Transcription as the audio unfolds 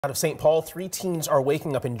Out of St. Paul, 3 teens are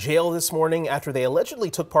waking up in jail this morning after they allegedly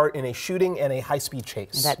took part in a shooting and a high-speed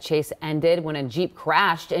chase. That chase ended when a Jeep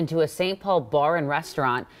crashed into a St. Paul bar and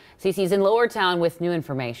restaurant. CC's in Lower Town with new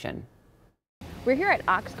information. We're here at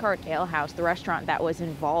Oxcart Ale House, the restaurant that was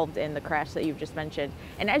involved in the crash that you've just mentioned.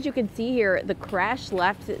 And as you can see here, the crash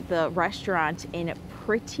left the restaurant in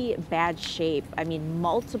pretty bad shape. I mean,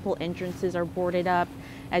 multiple entrances are boarded up.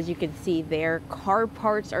 As you can see there, car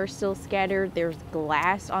parts are still scattered. There's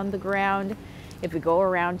glass on the ground. If we go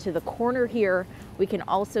around to the corner here, we can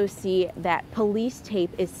also see that police tape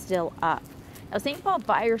is still up. Now, St. Paul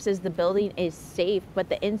Fire says the building is safe, but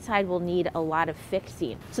the inside will need a lot of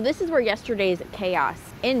fixing. So this is where yesterday's chaos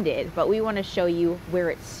ended, but we want to show you where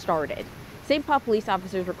it started. St. Paul police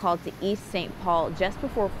officers were called to East St. Paul just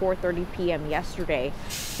before 4:30 p.m. yesterday.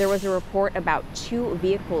 There was a report about 2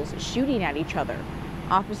 vehicles shooting at each other.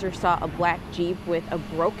 Officers saw a black Jeep with a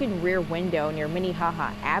broken rear window near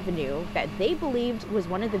Minnehaha Avenue that they believed was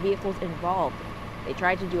one of the vehicles involved. They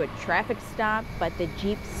tried to do a traffic stop, but the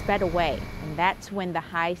Jeep sped away, and that's when the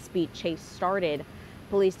high-speed chase started.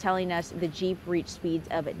 Police telling us the Jeep reached speeds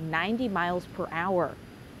of 90 miles per hour.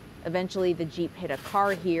 Eventually, the Jeep hit a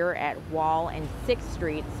car here at Wall and 6th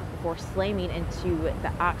Streets before slamming into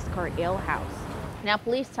the Oxcart Ale House. Now,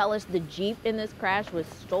 police tell us the Jeep in this crash was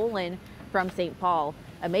stolen from St. Paul.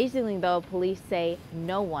 Amazingly, though, police say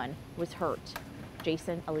no one was hurt.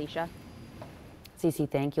 Jason, Alicia. CC,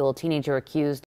 thank you. A teenager accused